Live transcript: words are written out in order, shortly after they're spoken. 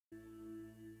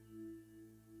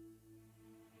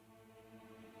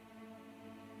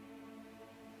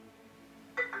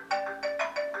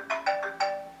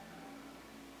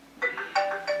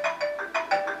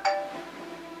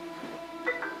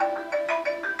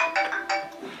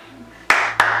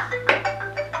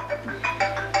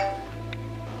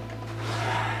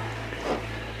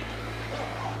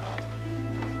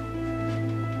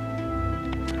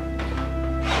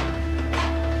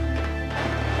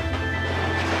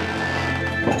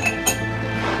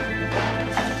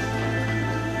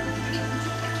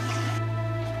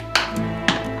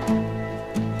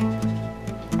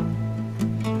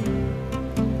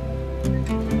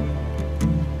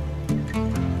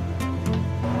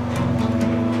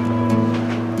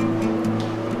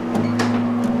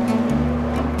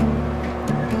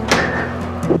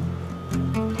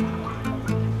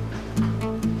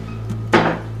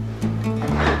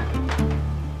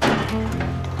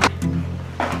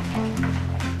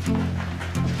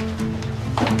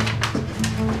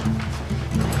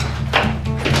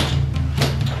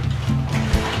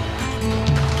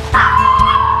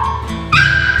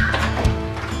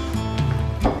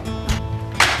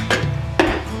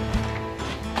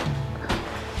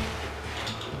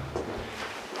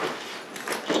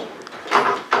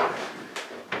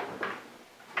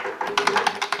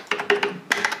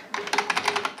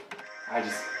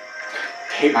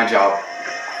hate my job.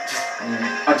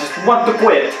 I just want to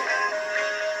quit.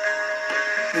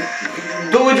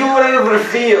 Do whatever I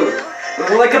feel,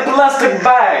 like a plastic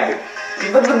bag,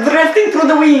 drifting through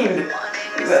the wind.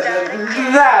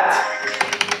 That.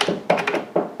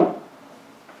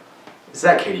 Is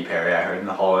that Katy Perry I heard in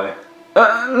the hallway?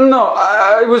 No,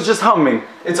 I was just humming.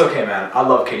 It's okay, man. I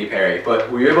love Katy Perry, but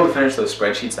were you able to finish those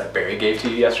spreadsheets that Barry gave to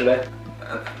you yesterday?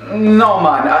 No,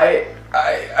 man.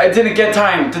 I didn't get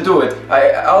time to do it.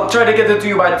 I'll try to get it to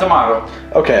you by tomorrow.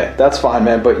 Okay, that's fine,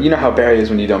 man. But you know how Barry is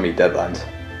when you don't meet deadlines.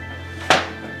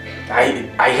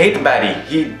 I hate Batty.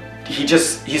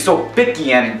 He's so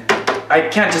picky, and I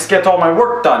can't just get all my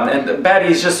work done. And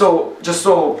Batty's just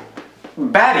so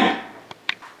batty.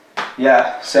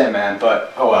 Yeah, same, man.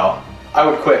 But oh well. I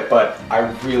would quit, but I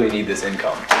really need this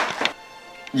income.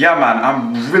 Yeah, man.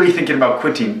 I'm really thinking about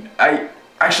quitting. I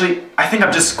think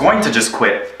I'm just going to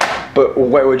quit. But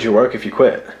where would you work if you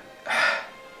quit?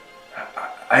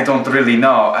 I don't really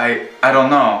know. I don't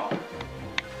know.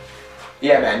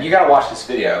 Yeah, man, you gotta watch this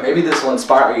video. Maybe this will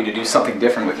inspire you to do something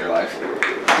different with your life.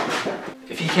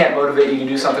 If he can't motivate you to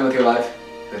do something with your life,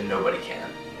 then nobody can.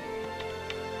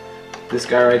 This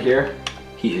guy right here,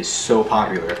 he is so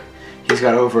popular. He's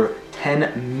got over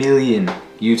 10 million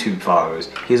YouTube followers.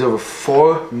 He has over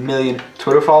 4 million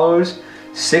Twitter followers,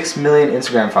 6 million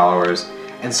Instagram followers,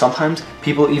 and sometimes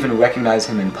people even recognize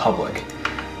him in public.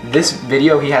 This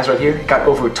video he has right here got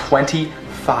over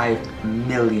 25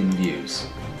 million views.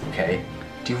 Okay?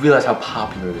 Do you realize how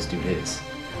popular this dude is?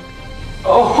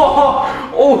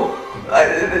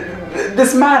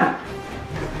 This man,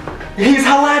 he's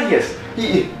hilarious.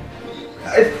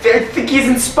 I think he's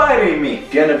inspiring me.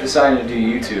 If you end up deciding to do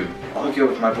YouTube, I'll hook you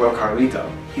up with my bro Carlito.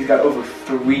 He's got over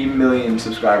 3 million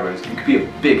subscribers. He could be a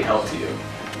big help to you.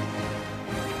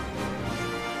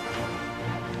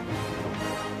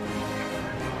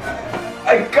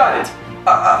 I got it.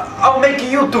 I'll make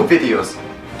YouTube videos.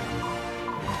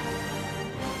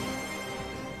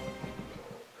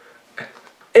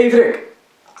 Hey Rick,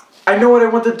 I know what I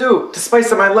want to do to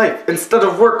spice up my life instead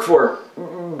of work for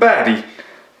Batty.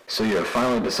 So you have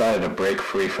finally decided to break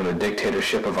free from the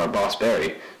dictatorship of our boss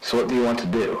Barry. So what do you want to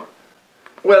do?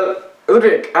 Well,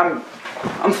 Rick, I'm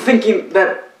thinking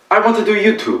that I want to do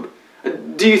YouTube.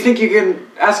 Do you think you can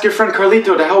ask your friend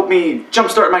Carlito to help me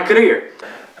jumpstart my career?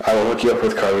 I will hook you up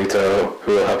with Carlito,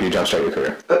 who will help you jumpstart your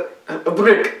career.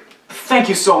 Rick, thank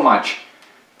you so much.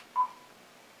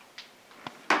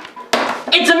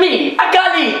 It's me,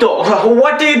 Carlito!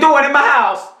 What are you doing in my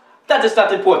house? That is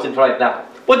not important right now.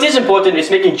 What is important is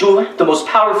making you the most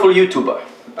powerful YouTuber.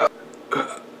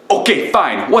 Okay,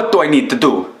 fine. What do I need to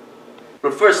do?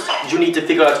 But first, you need to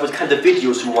figure out what kind of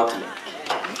videos you want to make.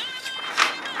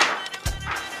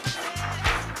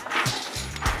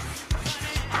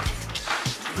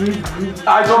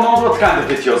 I don't know what kind of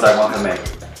videos I want to make.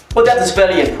 Well, that is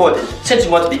very important, since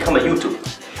you want to become a YouTuber.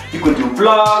 You can do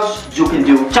vlogs, you can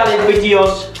do challenge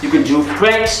videos, you can do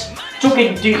pranks, you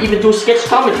can even do sketch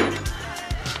comedy.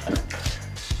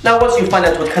 Now once you find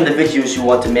out what kind of videos you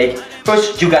want to make,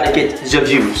 first you gotta get the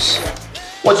views.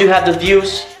 Once you have the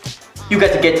views, you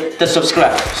got to get the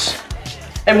subscribers.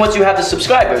 And once you have the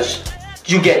subscribers,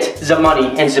 you get the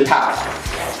money and the power.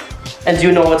 And do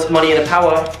you know what money and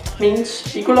power means,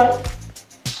 Nikolai?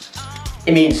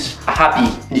 It means a happy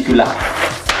Nikolai.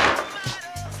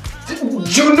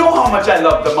 You know how much I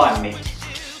love the money.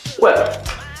 Well,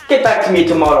 get back to me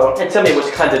tomorrow and tell me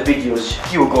what kind of videos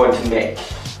you're going to make.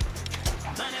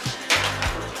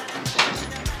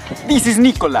 This is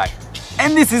Nikolai,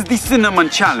 and this is the Cinnamon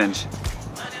Challenge.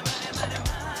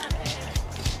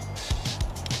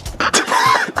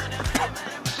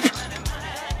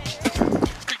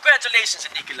 Congratulations,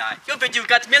 Nikolai. Your video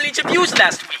got millions of views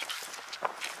last week.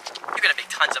 You're gonna make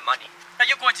tons of money. Now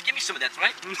you're going to give me some of that,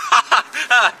 right?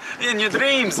 In your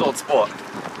dreams, old sport.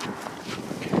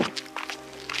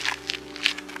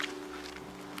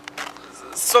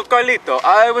 So, Carlito,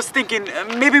 I was thinking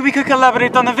maybe we could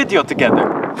collaborate on a video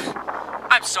together.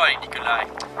 I'm sorry, Nikolai,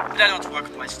 but I don't work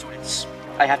with my students.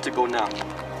 I have to go now.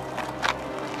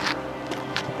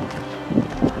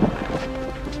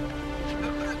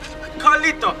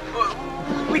 Carlito,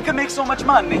 we can make so much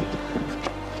money.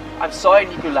 I'm sorry,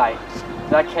 Nikolai,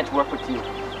 that I can't work with you.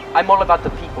 I'm all about the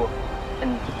people,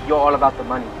 and you're all about the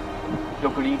money.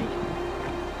 You're greedy.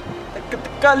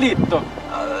 Carlito,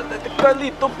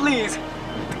 Carlito, please.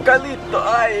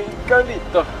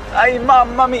 Carlito, ay,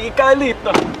 mamma mia,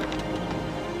 Carlito.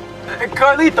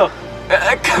 Carlito,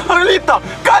 Carlito,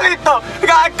 Carlito,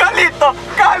 Carlito,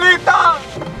 Carlito.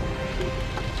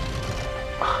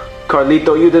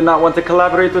 Carlito, you did not want to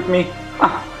collaborate with me?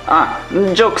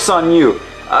 Joke's on you.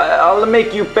 I'll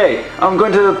make you pay. I'm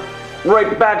going to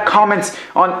write bad comments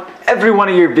on every one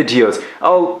of your videos.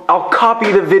 I'll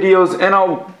copy the videos and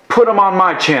I'll put them on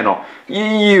my channel.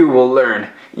 You will learn.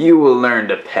 You will learn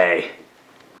to pay.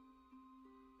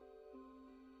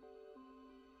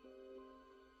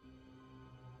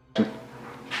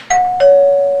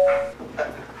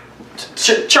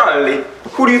 Charlie,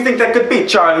 who do you think that could be,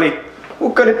 Charlie?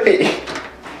 Who could it be?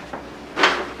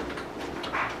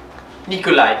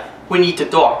 Nikolai, we need to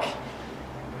talk.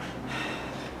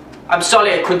 I'm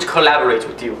sorry I couldn't collaborate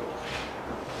with you.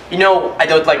 You know, I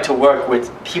don't like to work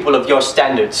with people of your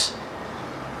standards.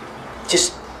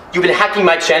 Just, you've been hacking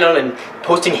my channel and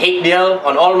posting hate mail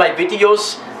on all my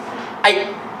videos.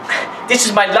 This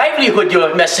is my livelihood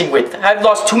you're messing with. I've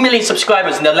lost 2 million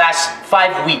subscribers in the last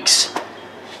 5 weeks.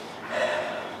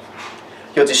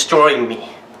 You're destroying me.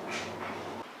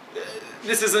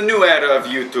 This is a new era of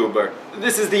YouTuber.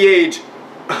 This is the age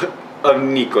of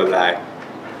Nikolai.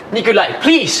 Nikolai,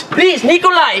 please, please,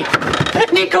 Nikolai!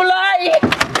 Nikolai!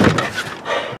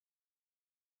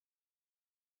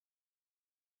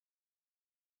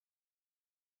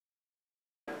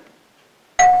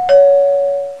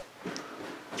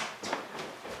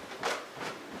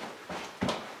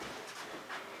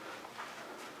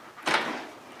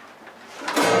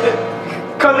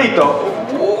 Carlito,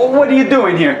 what are you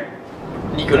doing here?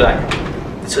 Nikolai,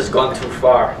 this has gone too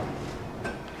far.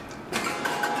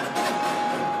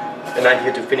 And I'm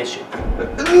here to finish it.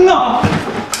 No!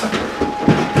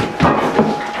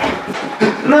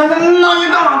 No, you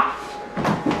don't!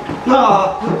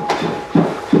 No!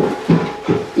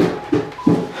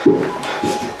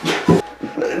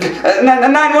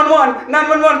 911!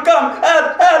 911, come!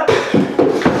 Help!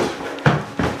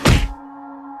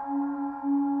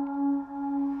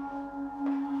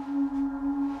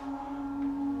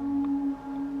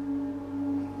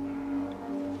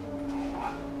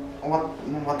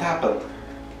 What happened?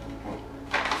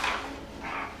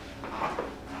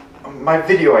 My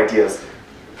video ideas.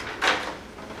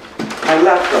 I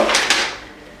left them.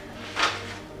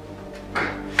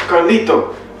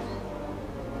 Carlito,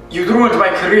 you ruined my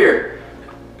career.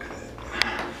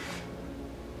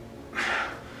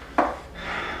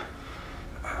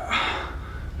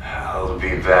 I'll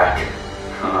be back.